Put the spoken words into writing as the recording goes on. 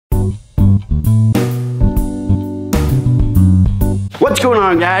What's going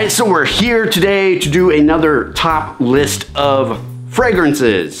on, guys? So we're here today to do another top list of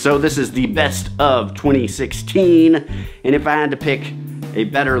fragrances. So this is the best of 2016, and if I had to pick a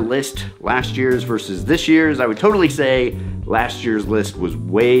better list, last year's versus this year's, I would totally say last year's list was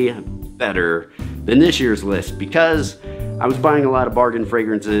way better than this year's list because I was buying a lot of bargain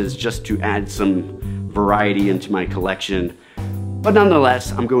fragrances just to add some variety into my collection. But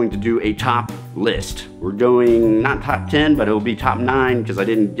nonetheless, I'm going to do a top list. We're doing not top 10, but it'll be top 9 because I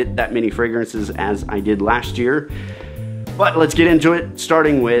didn't get that many fragrances as I did last year. But let's get into it,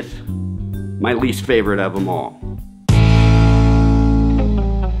 starting with my least favorite of them all.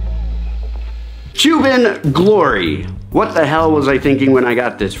 Cuban Glory. What the hell was I thinking when I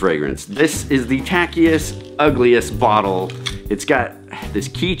got this fragrance? This is the tackiest, ugliest bottle. It's got this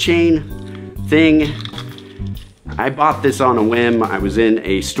keychain thing. I bought this on a whim. I was in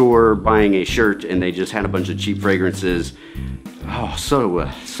a store buying a shirt and they just had a bunch of cheap fragrances. Oh,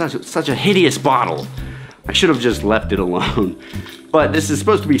 such a hideous bottle. I should have just left it alone. But this is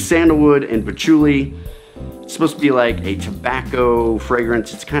supposed to be sandalwood and patchouli. It's supposed to be like a tobacco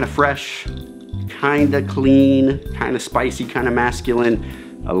fragrance. It's kind of fresh, kind of clean, kind of spicy, kind of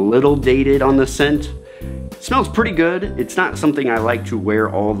masculine, a little dated on the scent. It smells pretty good. It's not something I like to wear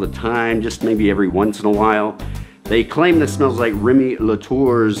all the time, just maybe every once in a while. They claim this smells like Remy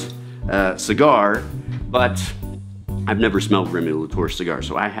Latour's cigar, but I've never smelled Remy Latour's cigar,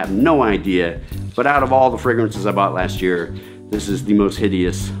 so I have no idea. But out of all the fragrances I bought last year, this is the most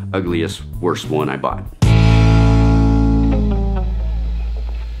hideous, ugliest, worst one I bought.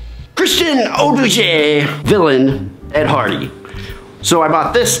 Christian Auduche Villain Ed Hardy. So I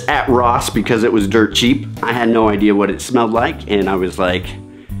bought this at Ross because it was dirt cheap. I had no idea what it smelled like, and I was like,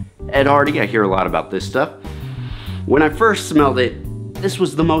 Ed Hardy, I hear a lot about this stuff. When I first smelled it, this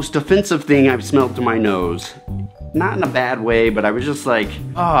was the most offensive thing I've smelled to my nose. Not in a bad way, but I was just like,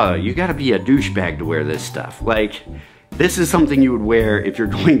 oh, you gotta be a douchebag to wear this stuff. Like, this is something you would wear if you're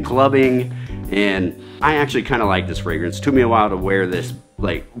going clubbing, and I actually kind of like this fragrance. It took me a while to wear this,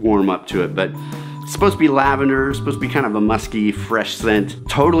 like, warm up to it, but it's supposed to be lavender, it's supposed to be kind of a musky, fresh scent.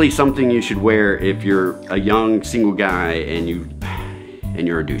 Totally something you should wear if you're a young, single guy and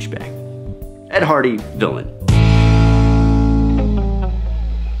you're a douchebag. Ed Hardy, Villain.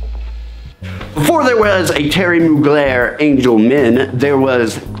 Before there was a Thierry Mugler Angel Min, there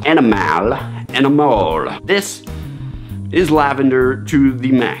was Animal. This is lavender to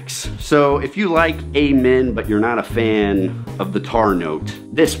the max. So if you like a Min, but you're not a fan of the tar note,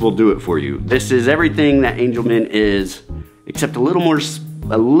 this will do it for you. This is everything that Angel Min is, except a little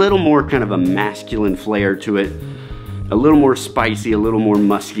more kind of a masculine flair to it, a little more spicy, a little more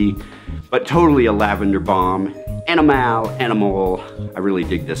musky, but totally a lavender bomb. Animal. I really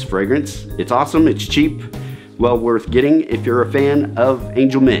dig this fragrance. It's awesome, it's cheap, well worth getting if you're a fan of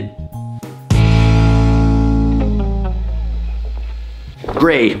Angel Min.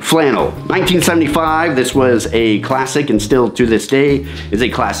 Grey Flannel, 1975. This was a classic and still to this day is a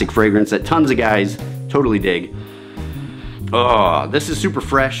classic fragrance that tons of guys totally dig. Oh, this is super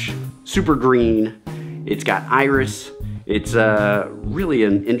fresh, super green. It's got iris. It's really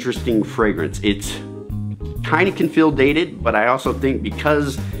an interesting fragrance. It's kind of can feel dated, but I also think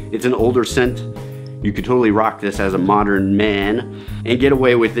because it's an older scent, you could totally rock this as a modern man and get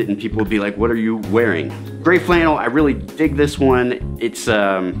away with it, and people would be like, what are you wearing? Grey Flannel, I really dig this one. It's,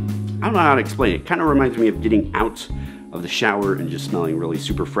 I don't know how to explain it. It kind of reminds me of getting out of the shower and just smelling really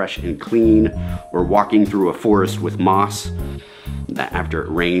super fresh and clean, or walking through a forest with moss after it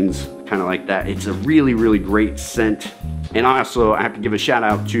rains, kind of like that. It's a really, really great scent. And also, I have to give a shout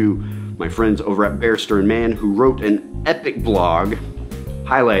out to my friends over at Barrister Mann who wrote an epic blog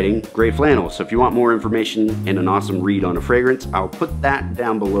highlighting Grey Flannel. So if you want more information and an awesome read on a fragrance, I'll put that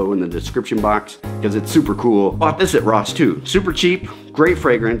down below in the description box because it's super cool. Bought this at Ross too. Super cheap, great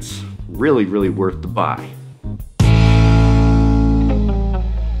fragrance, really, really worth the buy.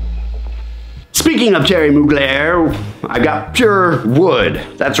 Speaking of Thierry Mugler, I got Pure Wood.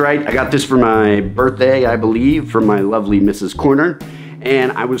 That's right, I got this for my birthday, I believe, from my lovely Mrs. Corner.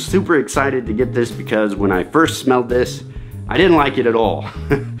 And I was super excited to get this because when I first smelled this, I didn't like it at all.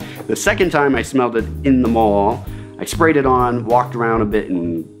 The second time I smelled it in the mall, I sprayed it on, walked around a bit,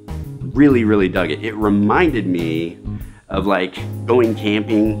 and really, really dug it. It reminded me of like going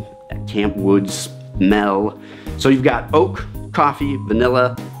camping, that Camp Wood smell. So you've got oak, coffee,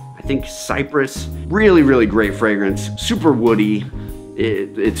 vanilla, I think cypress. Really, really great fragrance, super woody.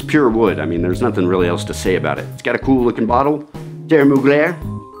 It's pure wood. I mean, there's nothing really else to say about it. It's got a cool looking bottle. Thierry Mugler,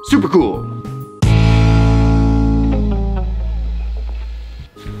 super cool.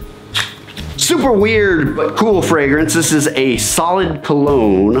 Super weird but cool fragrance. This is a solid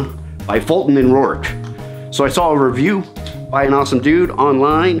cologne by Fulton and Rourke. So I saw a review by an awesome dude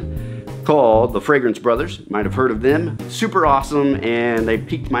online called the Fragrance Brothers. Might have heard of them. Super awesome, and they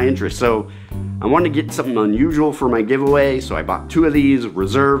piqued my interest. So I wanted to get something unusual for my giveaway, so I bought 2 of these.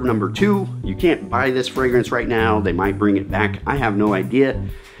 Reserve number 2. You can't buy this fragrance right now. They might bring it back. I have no idea.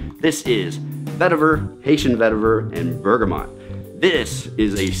 This is vetiver, Haitian vetiver, and bergamot. This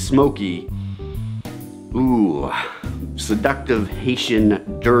is a smoky, seductive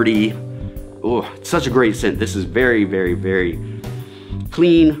Haitian dirty. Oh, it's such a great scent. This is very, very, very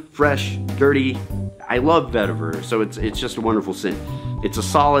clean, fresh, dirty. I love vetiver, so it's just a wonderful scent. It's a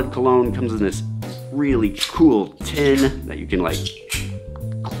solid cologne, comes in this really cool tin that you can like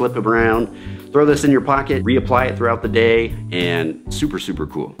clip around. Throw this in your pocket, reapply it throughout the day, and super, super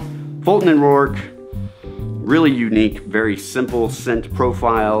cool. Fulton and Rourke, really unique, very simple scent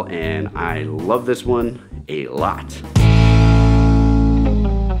profile, and I love this one a lot.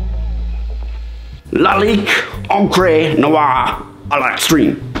 Lalique Encre Noir à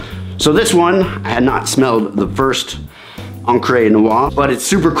l'Extreme. So this one, I had not smelled the first Encre Noir, but it's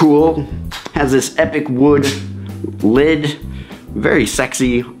super cool. Has this epic wood lid. Very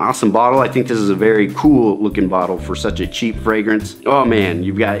sexy, awesome bottle. I think this is a very cool looking bottle for such a cheap fragrance. Oh man,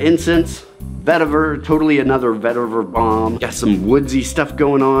 you've got incense, vetiver, totally another vetiver bomb. Got some woodsy stuff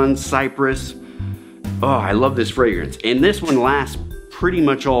going on, cypress. Oh, I love this fragrance. And this one lasts pretty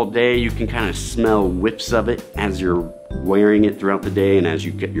much all day. You can kind of smell whiffs of it as you're wearing it throughout the day, and as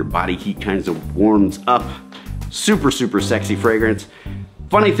you get your body heat kind of warms up. Super, super sexy fragrance.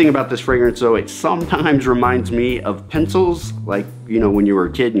 Funny thing about this fragrance though, it sometimes reminds me of pencils, like, you know, when you were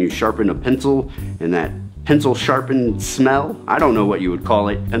a kid and you sharpen a pencil and that pencil sharpened smell. I don't know what you would call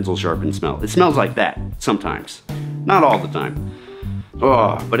it, pencil sharpened smell. It smells like that sometimes, not all the time.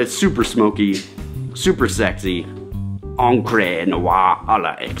 Oh, but it's super smoky, super sexy. Encre Noir à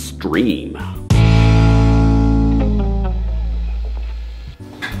l'Extreme.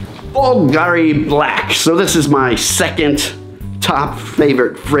 Bulgari Black. So this is my second top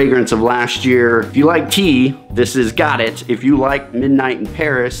favorite fragrance of last year. If you like tea, this has got it. If you like Midnight in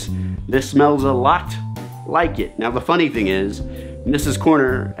Paris, this smells a lot like it. Now the funny thing is, Mrs.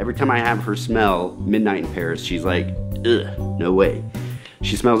 Corner, every time I have her smell Midnight in Paris, she's like, ugh, no way.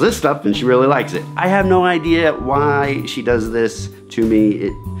 She smells this stuff and she really likes it. I have no idea why she does this to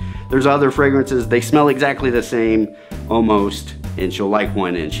me. There's other fragrances, they smell exactly the same, almost, and she'll like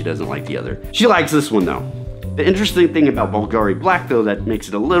one and she doesn't like the other. She likes this one though. The interesting thing about Bulgari Black though that makes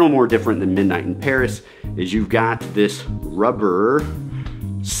it a little more different than Midnight in Paris is you've got this rubber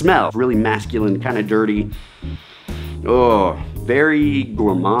smell. Really masculine, kind of dirty. Oh, very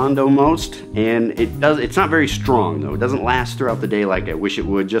gourmand almost. And it's not very strong though. It doesn't last throughout the day like I wish it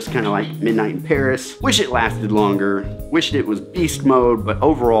would. Just kind of like Midnight in Paris. Wish it lasted longer. Wished it was beast mode. But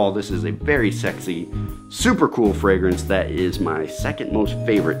overall, this is a very sexy, super cool fragrance that is my second most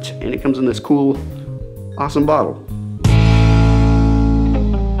favorite. And it comes in this cool, awesome bottle.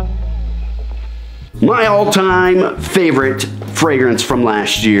 My all-time favorite fragrance from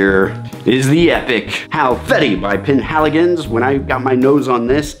last year is the epic Halfetti by Penhaligon's. When I got my nose on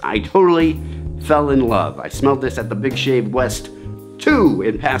this, I totally fell in love. I smelled this at the Big Shave West 2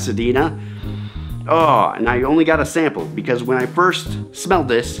 in Pasadena. Oh, and I only got a sample because when I first smelled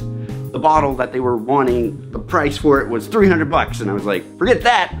this, the bottle that they were wanting, the price for it was 300 bucks. And I was like, forget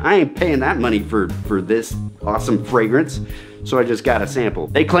that. I ain't paying that money for this awesome fragrance. So I just got a sample.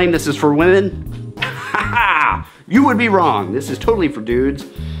 They claim this is for women. You would be wrong. This is totally for dudes.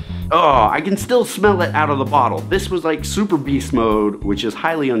 Oh, I can still smell it out of the bottle. This was like super beast mode, which is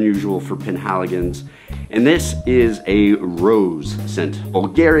highly unusual for Penhaligon's. And this is a rose scent.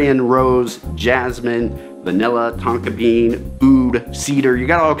 Bulgarian rose, jasmine, vanilla, tonka bean, oud, cedar. You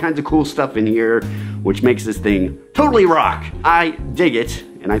got all kinds of cool stuff in here, which makes this thing totally rock. I dig it.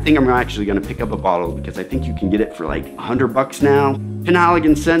 And I think I'm actually gonna pick up a bottle because I think you can get it for like 100 bucks now.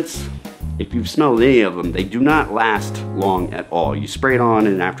 Penhaligon scents, if you've smelled any of them, they do not last long at all. You spray it on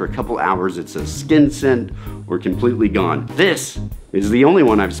and after a couple hours, it's a skin scent or completely gone. This is the only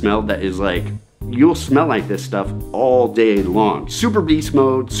one I've smelled that is like, you'll smell like this stuff all day long. Super beast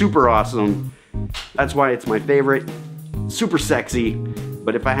mode, super awesome. That's why it's my favorite. Super sexy.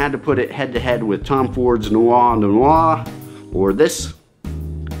 But if I had to put it head to head with Tom Ford's Noir Noir or this,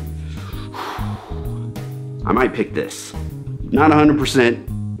 I might pick this. Not 100%,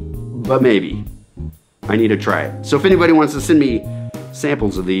 but maybe. I need to try it. So if anybody wants to send me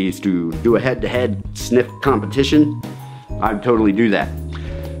samples of these to do a head-to-head sniff competition, I'd totally do that.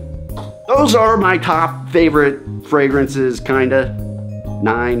 Those are my top favorite fragrances, kinda.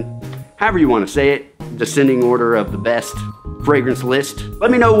 9. however you want to say it, descending order of the best fragrance list. Let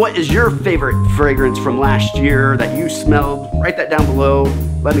me know what is your favorite fragrance from last year that you smelled. Write that down below.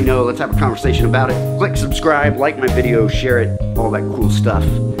 Let me know. Let's have a conversation about it. Click subscribe, like my video, share it, all that cool stuff.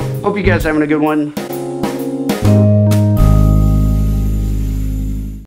 Hope you guys are having a good one.